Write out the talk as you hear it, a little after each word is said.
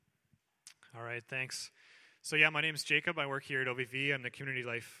All right, thanks. So my name's Jacob. I work here at OVV. I'm the community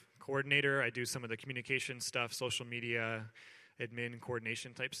life coordinator. I do some of the communication stuff, social media, admin,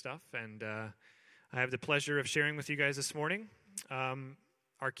 coordination type stuff. And I have the pleasure of sharing with you guys this morning.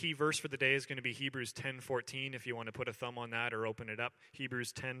 Our key verse for the day is going to be Hebrews 10:14, if you want to put a thumb on that or open it up.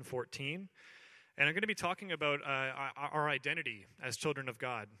 Hebrews 10:14. And I'm going to be talking about our identity as children of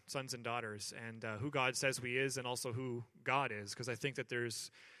God, sons and daughters, and who God says we is and also who God is. Because I think that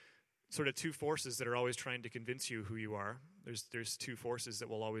there's sort of two forces that are always trying to convince you who you are. There's two forces that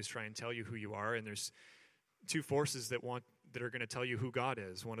will always try and tell you who you are, and there's two forces that are going to tell you who God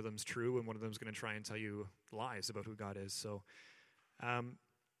is. One of them's true, and one of them's going to try and tell you lies about who God is. So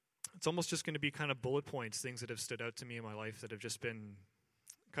it's almost just going to be kind of bullet points, things that have stood out to me in my life that have just been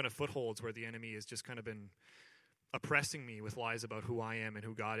kind of footholds where the enemy has just kind of been oppressing me with lies about who I am and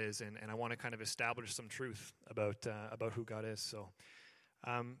who God is, and I want to kind of establish some truth about who God is. So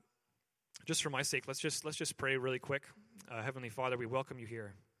just for my sake, let's just pray really quick. Heavenly Father, we welcome you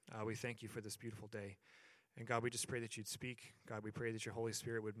here. We thank you for this beautiful day. And God, we just pray that you'd speak. God, we pray that your Holy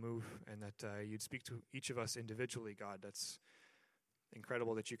Spirit would move and that you'd speak to each of us individually, God. That's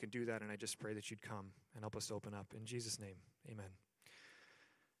incredible that you can do that, and I just pray that you'd come and help us to open up. In Jesus' name, amen.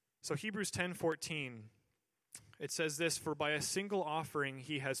 So Hebrews 10:14, it says this, "For by a single offering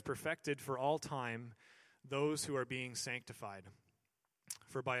he has perfected for all time those who are being sanctified."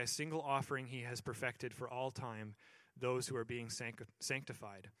 For by a single offering he has perfected for all time those who are being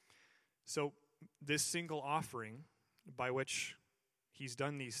sanctified. So this single offering by which he's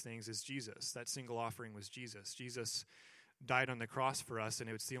done these things is Jesus. That single offering was Jesus. Jesus died on the cross for us, and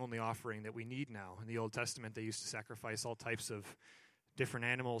it's the only offering that we need now. In the Old Testament, they used to sacrifice all types of different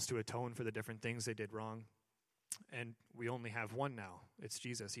animals to atone for the different things they did wrong. And we only have one now. It's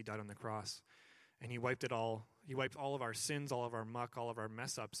Jesus. He died on the cross. And he wiped it all. He wiped all of our sins, all of our muck, all of our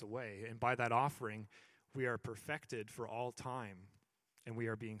mess-ups away. And by that offering, we are perfected for all time, and we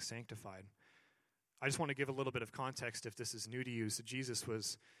are being sanctified. I just want to give a little bit of context if this is new to you. So Jesus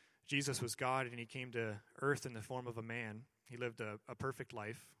was God, and he came to earth in the form of a man. He lived a perfect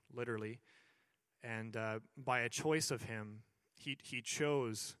life, literally. And by a choice of him, he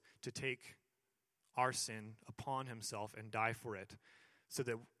chose to take our sin upon himself and die for it so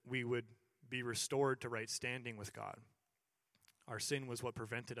that we would be restored to right standing with God. Our sin was what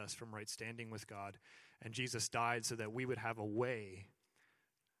prevented us from right standing with God, and Jesus died so that we would have a way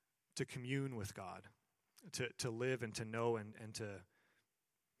to commune with God, to live and to know and to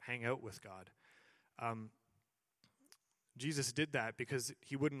hang out with God. Jesus did that because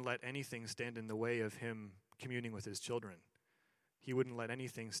he wouldn't let anything stand in the way of him communing with his children. He wouldn't let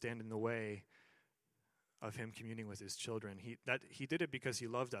anything stand in the way of him communing with his children. He did it because he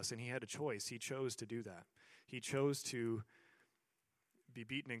loved us, and he had a choice. He chose to do that. He chose to be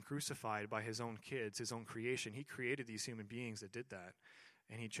beaten and crucified by his own kids, his own creation. He created these human beings that did that,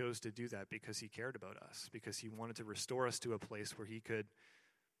 and he chose to do that because he cared about us, because he wanted to restore us to a place where he could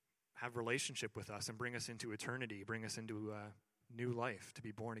have relationship with us and bring us into eternity, bring us into a new life, to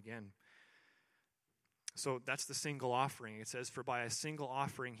be born again. So that's the single offering. It says, "For by a single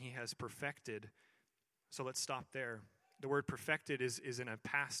offering he has perfected." So let's stop there. The word perfected is in a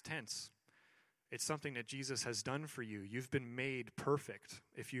past tense. It's something that Jesus has done for you. You've been made perfect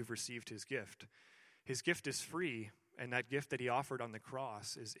if you've received his gift. His gift is free, and that gift that he offered on the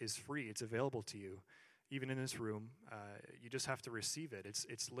cross is free. It's available to you. Even in this room, you just have to receive it.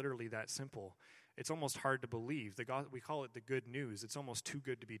 It's literally that simple. It's almost hard to believe. We call it the good news. It's almost too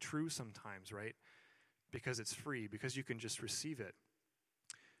good to be true sometimes, right? Because it's free, because you can just receive it.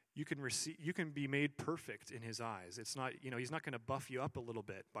 You can be made perfect in his eyes. It's not, he's not going to buff you up a little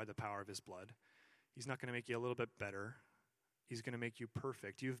bit by the power of his blood. He's not going to make you a little bit better. He's going to make you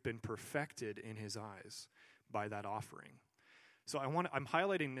perfect. You've been perfected in his eyes by that offering. So I'm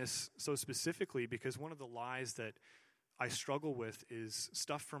highlighting this so specifically because one of the lies that I struggle with is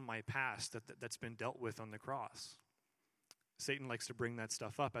stuff from my past that's been dealt with on the cross. Satan likes to bring that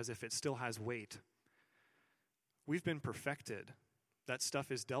stuff up as if it still has weight. We've been perfected. That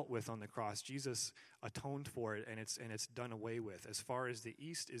stuff is dealt with on the cross. Jesus atoned for it, and it's done away with. As far as the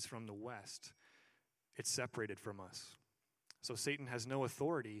east is from the west, it's separated from us. So Satan has no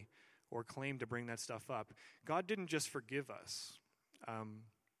authority or claim to bring that stuff up. God didn't just forgive us.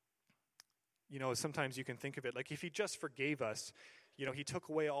 Sometimes you can think of it like if he just forgave us, he took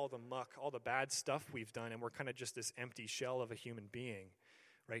away all the muck, all the bad stuff we've done, and we're kind of just this empty shell of a human being,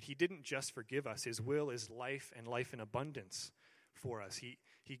 right? He didn't just forgive us. His will is life and life in abundance for us. He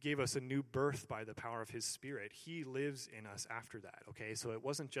gave us a new birth by the power of his Spirit. He lives in us after that, okay? So it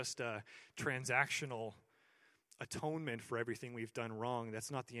wasn't just a transactional atonement for everything we've done wrong.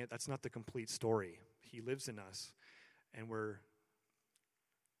 That's not the complete story. He lives in us, and we're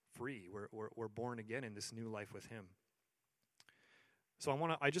free. We're born again in this new life with him.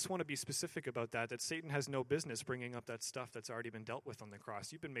 So I just want to be specific about that Satan has no business bringing up that stuff that's already been dealt with on the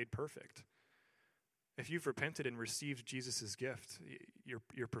cross. You've been made perfect. If you've repented and received Jesus' gift,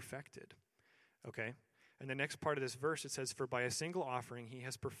 you're perfected. Okay? And the next part of this verse, it says, "For by a single offering he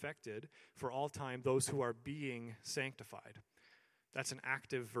has perfected for all time those who are being sanctified." That's an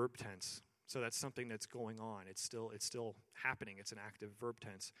active verb tense. So that's something that's going on. It's still happening. It's an active verb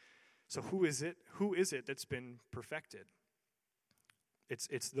tense. So who is it? Who is it that's been perfected?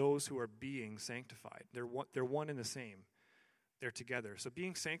 It's those who are being sanctified. They're one and the same. They're together. So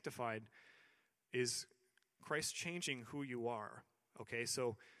being sanctified is Christ changing who you are. Okay,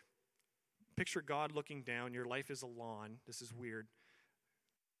 so picture God looking down. Your life is a lawn. This is weird.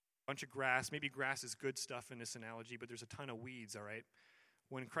 A bunch of grass. Maybe grass is good stuff in this analogy, but there's a ton of weeds, all right?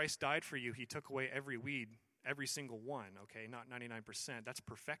 When Christ died for you, he took away every weed, every single one, okay? Not 99%. That's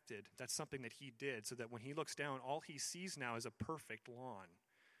perfected. That's something that he did so that when he looks down, all he sees now is a perfect lawn.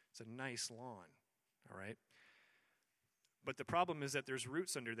 It's a nice lawn, all right? But the problem is that there's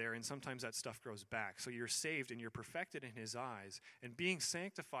roots under there, and sometimes that stuff grows back. So you're saved and you're perfected in his eyes. And being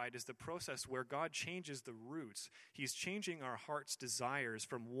sanctified is the process where God changes the roots. He's changing our heart's desires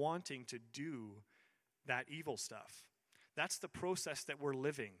from wanting to do that evil stuff. That's the process that we're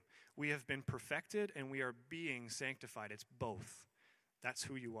living. We have been perfected and we are being sanctified. It's both. That's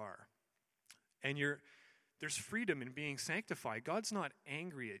who you are. And there's freedom in being sanctified. God's not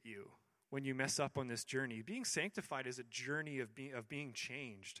angry at you when you mess up on this journey. Being sanctified is a journey of being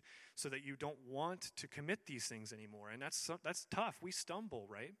changed so that you don't want to commit these things anymore. And that's tough. We stumble,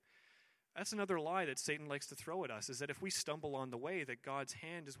 right? That's another lie that Satan likes to throw at us, is that if we stumble on the way, that God's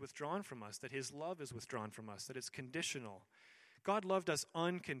hand is withdrawn from us, that his love is withdrawn from us, that it's conditional. God loved us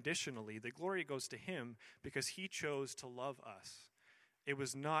unconditionally. The glory goes to him because he chose to love us. It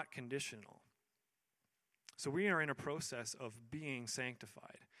was not conditional. So we are in a process of being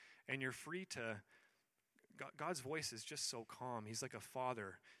sanctified. And you're free to, God's voice is just so calm. He's like a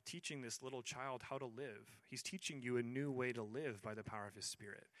father teaching this little child how to live. He's teaching you a new way to live by the power of his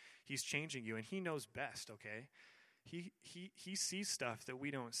Spirit. He's changing you, and he knows best, okay? He sees stuff that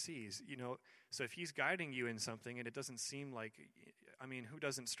we don't see. You know, so if he's guiding you in something and it doesn't seem like, I mean, who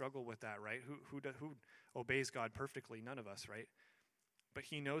doesn't struggle with that, right? Who obeys God perfectly? None of us, right? But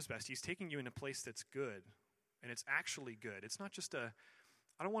he knows best. He's taking you in a place that's good, and it's actually good. It's not just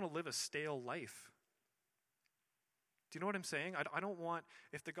I don't want to live a stale life. Do you know what I'm saying? I don't want,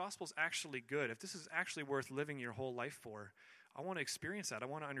 if the gospel's actually good, if this is actually worth living your whole life for, I want to experience that. I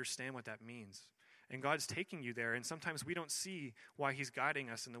want to understand what that means. And God's taking you there, and sometimes we don't see why he's guiding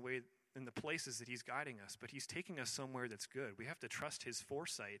us in the places that he's guiding us, but he's taking us somewhere that's good. We have to trust his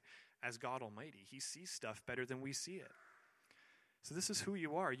foresight as God Almighty. He sees stuff better than we see it. So this is who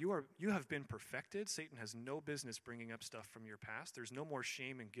you are. You have been perfected. Satan has no business bringing up stuff from your past. There's no more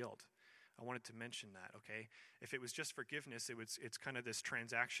shame and guilt. I wanted to mention that, okay? If it was just forgiveness, it's kind of this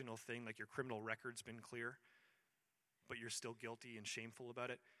transactional thing, like your criminal record's been clear, but you're still guilty and shameful about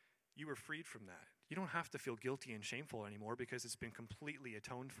it. You were freed from that. You don't have to feel guilty and shameful anymore because it's been completely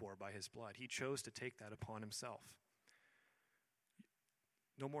atoned for by his blood. He chose to take that upon himself.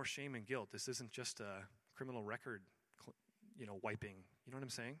 No more shame and guilt. This isn't just a criminal record, wiping. You know what I'm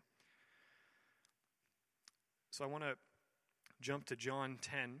saying? So I want to jump to John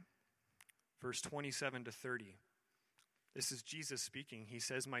 10, verse 27 to 30. This is Jesus speaking. He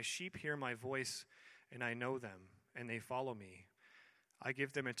says, "My sheep hear my voice, and I know them, and they follow me. I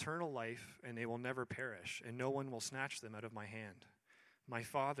give them eternal life, and they will never perish, and no one will snatch them out of my hand. My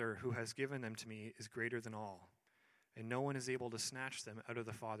Father, who has given them to me, is greater than all, and no one is able to snatch them out of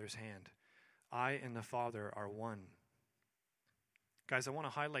the Father's hand. I and the Father are one." Guys, I want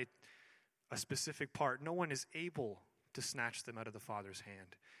to highlight a specific part. No one is able to snatch them out of the Father's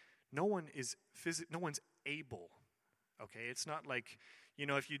hand. No one's able, okay? It's not like,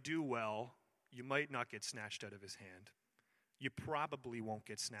 if you do well, you might not get snatched out of his hand. You probably won't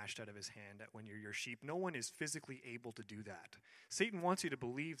get snatched out of his hand when you're your sheep. No one is physically able to do that. Satan wants you to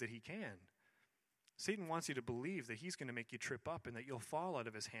believe that he can. Satan wants you to believe that he's going to make you trip up and that you'll fall out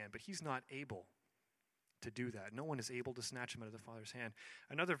of his hand, but he's not able to do that. No one is able to snatch him out of the Father's hand.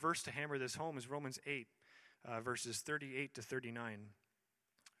 Another verse to hammer this home is Romans 8, verses 38 to 39.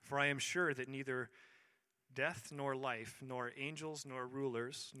 "For I am sure that neither death nor life, nor angels nor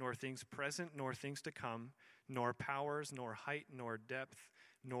rulers, nor things present nor things to come, nor powers, nor height, nor depth,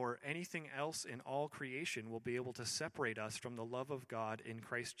 nor anything else in all creation will be able to separate us from the love of God in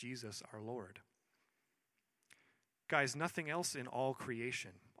Christ Jesus our Lord." Guys, nothing else in all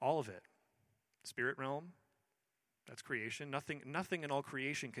creation, all of it, spirit realm, that's creation. Nothing in all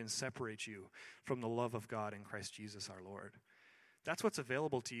creation can separate you from the love of God in Christ Jesus our Lord. That's what's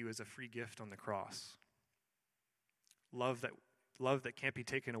available to you as a free gift on the cross. Love that can't be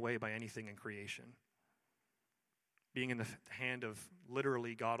taken away by anything in creation. Being in the hand of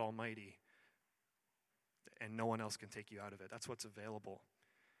literally God Almighty, and no one else can take you out of it. That's what's available.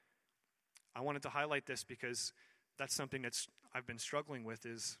 I wanted to highlight this because that's something I've been struggling with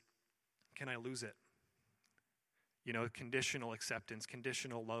is, can I lose it? You know, conditional acceptance,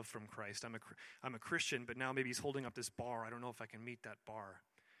 conditional love from Christ. I'm a Christian, but now maybe he's holding up this bar. I don't know if I can meet that bar.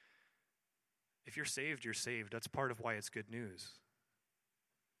 If you're saved, you're saved. That's part of why it's good news.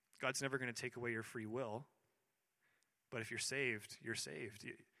 God's never going to take away your free will. But if you're saved, you're saved.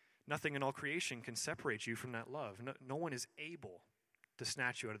 Nothing in all creation can separate you from that love. No one is able to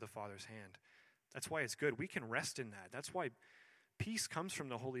snatch you out of the Father's hand. That's why it's good. We can rest in that. That's why peace comes from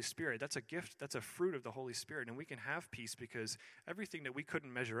the Holy Spirit. That's a gift. That's a fruit of the Holy Spirit. And we can have peace because everything that we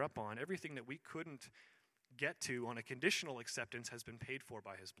couldn't measure up on, everything that we couldn't get to on a conditional acceptance has been paid for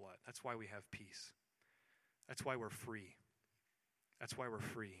by his blood. That's why we have peace. That's why we're free. That's why we're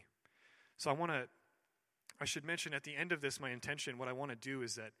free. So I should mention at the end of this, my intention, what I want to do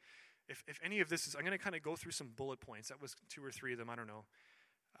is that if any of this is, I'm going to kind of go through some bullet points. That was 2 or 3 of them, I don't know.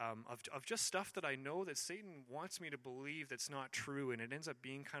 Of just stuff that I know that Satan wants me to believe that's not true, and it ends up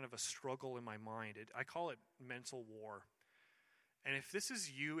being kind of a struggle in my mind. I call it mental war. And if this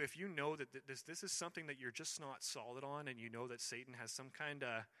is you, if you know that this is something that you're just not solid on, and you know that Satan has some kind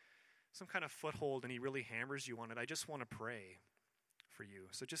of foothold and he really hammers you on it, I just want to pray for you.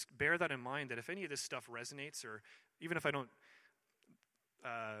 So just bear that in mind, that if any of this stuff resonates, or even if I don't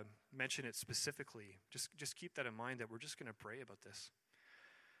mention it specifically, just keep that in mind, that we're just going to pray about this.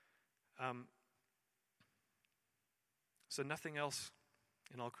 So nothing else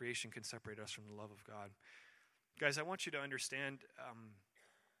in all creation can separate us from the love of God. Guys, I want you to understand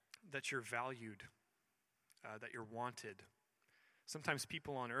that you're valued, that you're wanted. Sometimes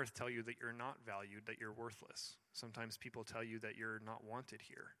people on earth tell you that you're not valued, that you're worthless. Sometimes people tell you that you're not wanted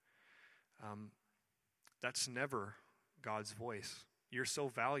here. That's never God's voice. You're so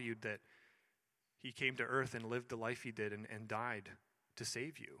valued that he came to earth and lived the life he did and died to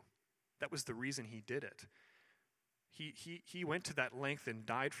save you. That was the reason he did it. He went to that length and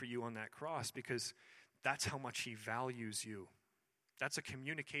died for you on that cross because that's how much he values you. That's a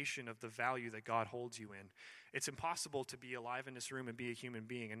communication of the value that God holds you in. It's impossible to be alive in this room and be a human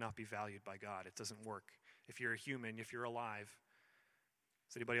being and not be valued by God. It doesn't work. If you're a human, if you're alive.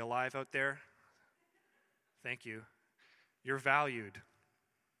 Is anybody alive out there? Thank you. You're valued.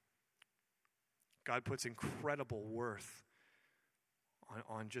 God puts incredible worth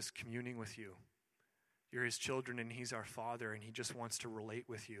on just communing with you. You're his children and he's our Father and he just wants to relate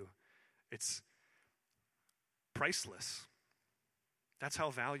with you. It's priceless. That's how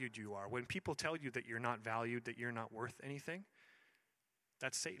valued you are. When people tell you that you're not valued, that you're not worth anything,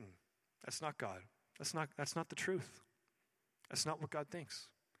 that's Satan. That's not God. That's not the truth. That's not what God thinks.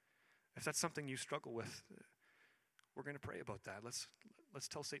 If that's something you struggle with, we're going to pray about that. Let's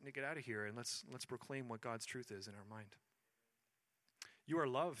tell Satan to get out of here and let's proclaim what God's truth is in our mind. You are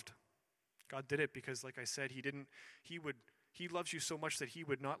loved. God did it because, like I said, he loves you so much that he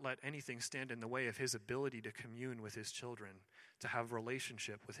would not let anything stand in the way of his ability to commune with his children, to have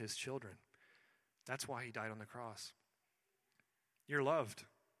relationship with his children. That's why he died on the cross. You're loved.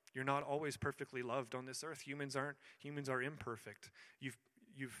 You're not always perfectly loved on this earth. Humans are imperfect.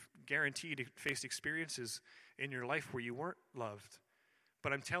 You've guaranteed faced experiences in your life where you weren't loved.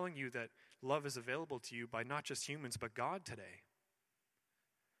 But I'm telling you that love is available to you by not just humans, but God today.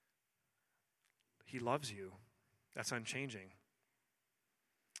 He loves you. That's unchanging.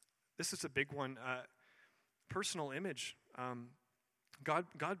 This is a big one. Personal image. God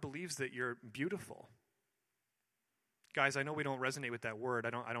believes that you're beautiful. Guys, I know we don't resonate with that word. I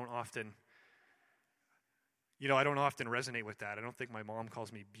don't often resonate with that. I don't think my mom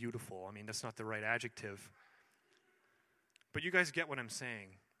calls me beautiful. I mean, that's not the right adjective. But you guys get what I'm saying.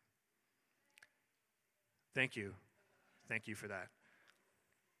 Thank you. Thank you for that.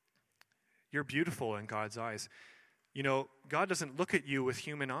 You're beautiful in God's eyes. You know, God doesn't look at you with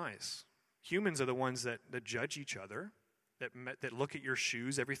human eyes. Humans are the ones that judge each other, that look at your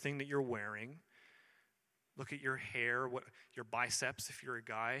shoes, everything that you're wearing, look at your hair, your biceps if you're a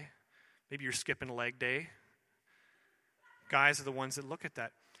guy. Maybe you're skipping leg day. Guys are the ones that look at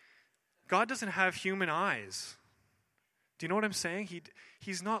that. God doesn't have human eyes. Do you know what I'm saying?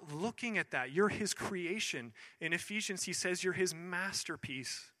 He's not looking at that. You're his creation. In Ephesians, he says you're his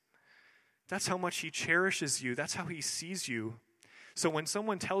masterpiece. That's how much he cherishes you. That's how he sees you. So when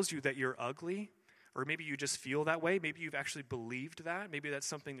someone tells you that you're ugly, or maybe you just feel that way, maybe you've actually believed that, maybe that's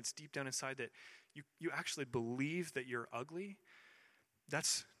something that's deep down inside that you actually believe that you're ugly,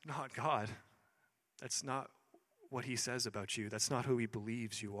 that's not God. That's not what he says about you. That's not who he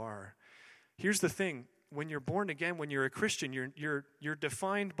believes you are. Here's the thing. When you're born again, when you're a Christian, you're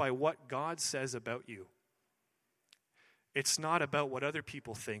defined by what God says about you. It's not about what other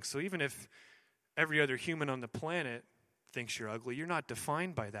people think. So even if every other human on the planet thinks you're ugly, you're not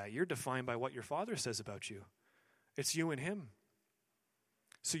defined by that. You're defined by what your Father says about you. It's you and him.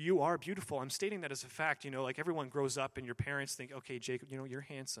 So you are beautiful. I'm stating that as a fact. Like everyone grows up and your parents think, okay, Jacob, you're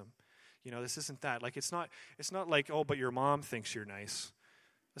handsome. This isn't that. Like it's not like, oh, but your mom thinks you're nice.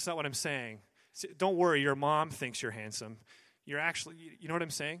 That's not what I'm saying. Don't worry, your mom thinks you're handsome. You're actually, you know what I'm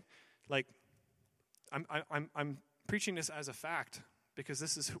saying? Like, I'm preaching this as a fact because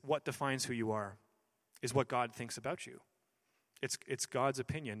this is what defines who you are, is what God thinks about you. It's God's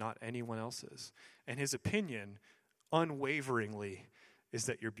opinion, not anyone else's. And his opinion, unwaveringly, is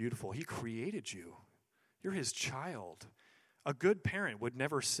that you're beautiful. He created you. You're his child. A good parent would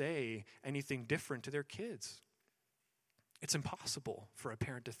never say anything different to their kids. It's impossible for a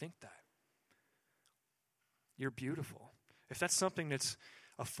parent to think that. You're beautiful. If that's something that's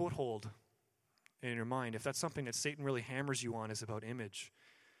a foothold in your mind, if that's something that Satan really hammers you on is about image,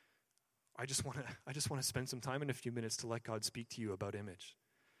 I just want to spend some time in a few minutes to let God speak to you about image.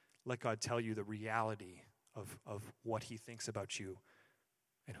 Let God tell you the reality of what he thinks about you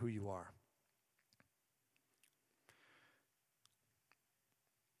and who you are.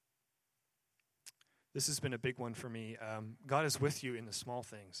 This has been a big one for me. God is with you in the small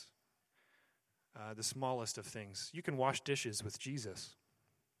things, the smallest of things. You can wash dishes with Jesus.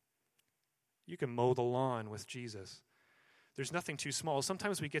 You can mow the lawn with Jesus. There's nothing too small.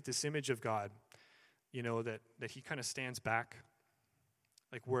 Sometimes we get this image of God, that he kind of stands back,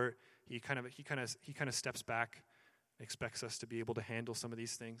 like where he kind of steps back, expects us to be able to handle some of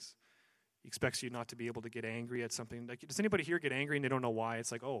these things. He expects you not to be able to get angry at something. Like, does anybody here get angry and they don't know why?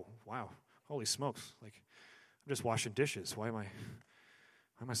 It's like, oh, wow. Holy smokes, like, I'm just washing dishes. Why am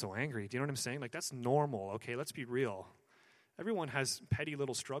I so angry? Do you know what I'm saying? Like, that's normal, okay? Let's be real. Everyone has petty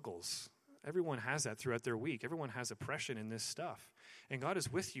little struggles. Everyone has that throughout their week. Everyone has oppression in this stuff. And God is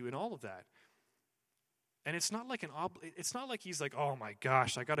with you in all of that. And it's not like it's not like he's like, oh my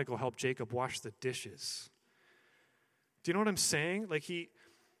gosh, I got to go help Jacob wash the dishes. Do you know what I'm saying? Like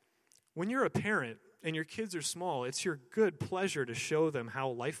when you're a parent, and your kids are small, it's your good pleasure to show them how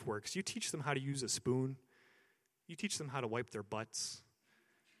life works. You teach them how to use a spoon. You teach them how to wipe their butts.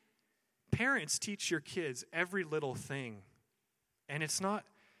 Parents teach your kids every little thing. And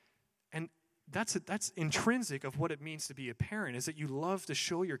that's intrinsic of what it means to be a parent, is that you love to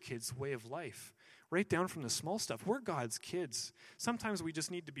show your kids way of life, right down from the small stuff. We're God's kids. Sometimes we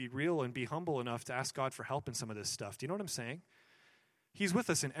just need to be real and be humble enough to ask God for help in some of this stuff. Do you know what I'm saying? He's with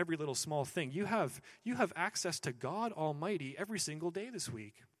us in every little small thing. You have access to God Almighty every single day this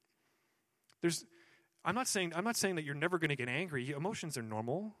week. I'm not saying that you're never going to get angry. Emotions are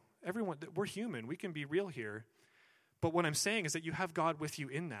normal. We're human. We can be real here. But what I'm saying is that you have God with you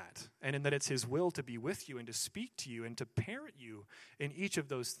in that, and in that it's his will to be with you and to speak to you and to parent you in each of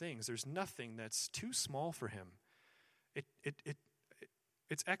those things. There's nothing that's too small for him.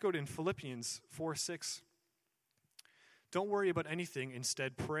 It's echoed in Philippians 4:6. Don't worry about anything.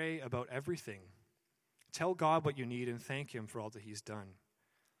 Instead, pray about everything. Tell God what you need and thank him for all that he's done.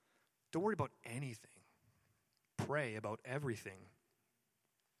 Don't worry about anything. Pray about everything.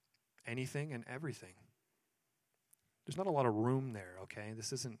 Anything and everything. There's not a lot of room there, okay?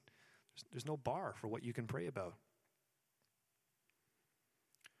 There's no bar for what you can pray about.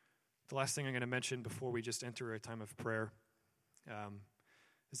 The last thing I'm going to mention before we just enter a time of prayer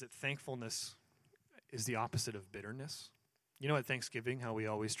is that thankfulness is the opposite of bitterness. You know, at Thanksgiving, how we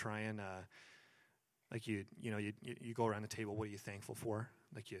always try and, you go around the table, what are you thankful for?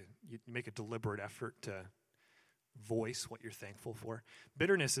 Like you make a deliberate effort to voice what you're thankful for.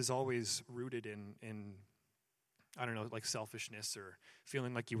 Bitterness is always rooted in I don't know, like selfishness or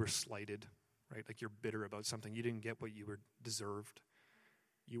feeling like you were slighted, right? Like you're bitter about something. You didn't get what you were deserved.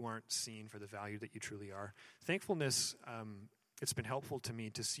 You aren't seen for the value that you truly are. Thankfulness, it's been helpful to me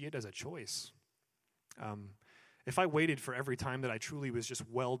to see it as a choice. If I waited for every time that I truly was just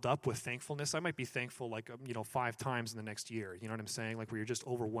welled up with thankfulness, I might be thankful 5 times in the next year. You know what I'm saying? Like where you're just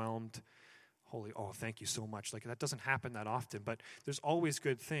overwhelmed. Thank you so much. Like that doesn't happen that often, but there's always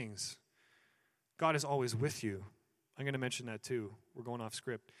good things. God is always with you. I'm going to mention that too. We're going off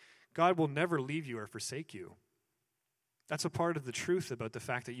script. God will never leave you or forsake you. That's a part of the truth about the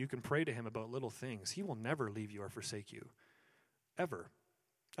fact that you can pray to him about little things. He will never leave you or forsake you, ever.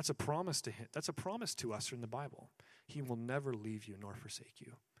 That's a promise to him. That's a promise to us from the Bible. He will never leave you nor forsake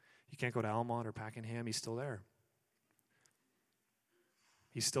you. You can't go to Almont or Pakenham. He's still there.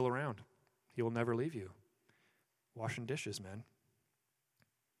 He's still around. He will never leave you. Washing dishes, man.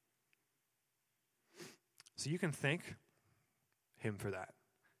 So you can thank him for that.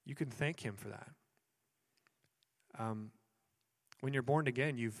 You can thank him for that. When you're born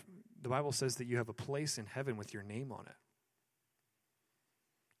again, the Bible says that you have a place in heaven with your name on it.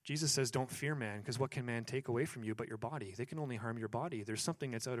 Jesus says, don't fear man, because what can man take away from you but your body? They can only harm your body. There's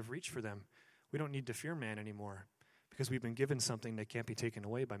something that's out of reach for them. We don't need to fear man anymore because we've been given something that can't be taken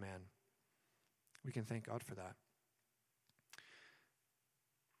away by man. We can thank God for that.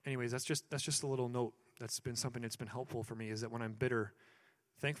 Anyways, that's just a little note. That's been something that's been helpful for me, is that when I'm bitter,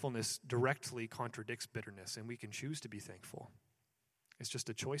 thankfulness directly contradicts bitterness, and we can choose to be thankful. It's just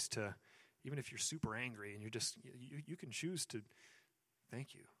a choice to, even if you're super angry and you can choose to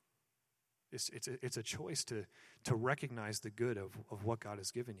thank you. It's a choice to recognize the good of what God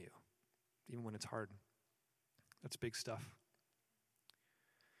has given you, even when it's hard. That's big stuff.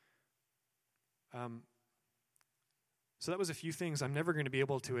 So that was a few things. I'm never going to be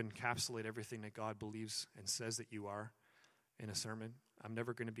able to encapsulate everything that God believes and says that you are in a sermon. I'm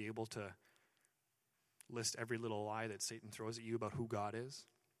never going to be able to list every little lie that Satan throws at you about who God is.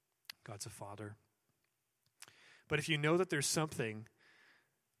 God's a father. But if you know that there's something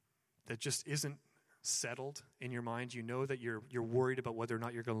that just isn't settled in your mind, you know that you're worried about whether or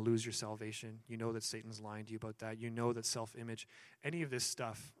not you're going to lose your salvation, you know that Satan's lying to you about that, you know that self-image, any of this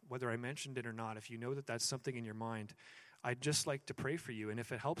stuff, whether I mentioned it or not, if you know that that's something in your mind, I'd just like to pray for you. And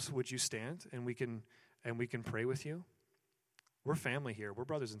if it helps, would you stand and we can pray with you? We're family here. We're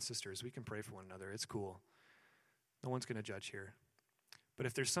brothers and sisters. We can pray for one another. It's cool. No one's going to judge here. But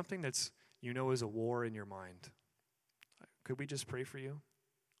if there's something that's, is a war in your mind, could we just pray for you?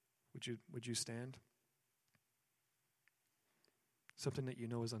 Would you stand? Something that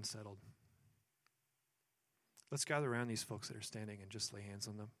is unsettled. Let's gather around these folks that are standing and just lay hands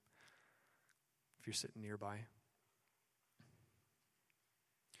on them. If you're sitting nearby.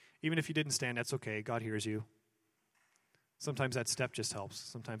 Even if you didn't stand, that's okay. God hears you. Sometimes that step just helps.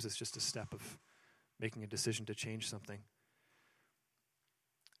 Sometimes it's just a step of making a decision to change something.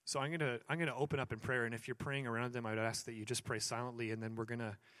 So I'm gonna open up in prayer, and if you're praying around them, I would ask that you just pray silently, and then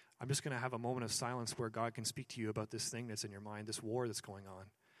I'm just gonna have a moment of silence where God can speak to you about this thing that's in your mind, this war that's going on.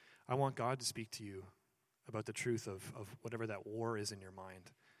 I want God to speak to you about the truth of whatever that war is in your mind.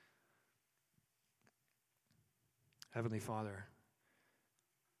 Heavenly Father,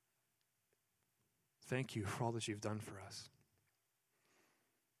 thank you for all that you've done for us.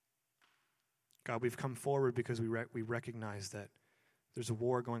 God, we've come forward because we recognize that there's a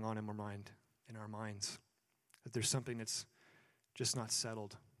war going on in our minds, that there's something that's just not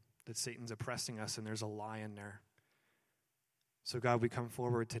settled, that Satan's oppressing us and there's a lie in there. So God, we come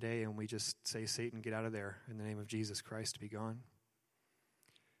forward today and we just say, Satan, get out of there in the name of Jesus Christ, be gone.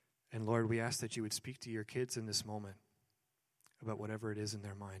 And Lord, we ask that you would speak to your kids in this moment about whatever it is in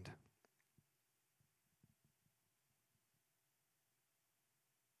their mind.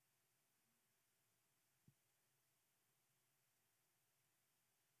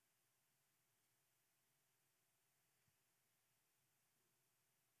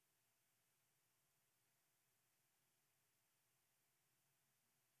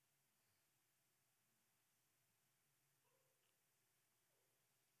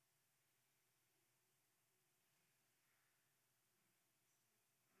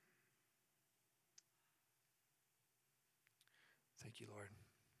 Thank you, Lord.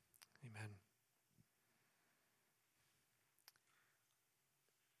 Amen.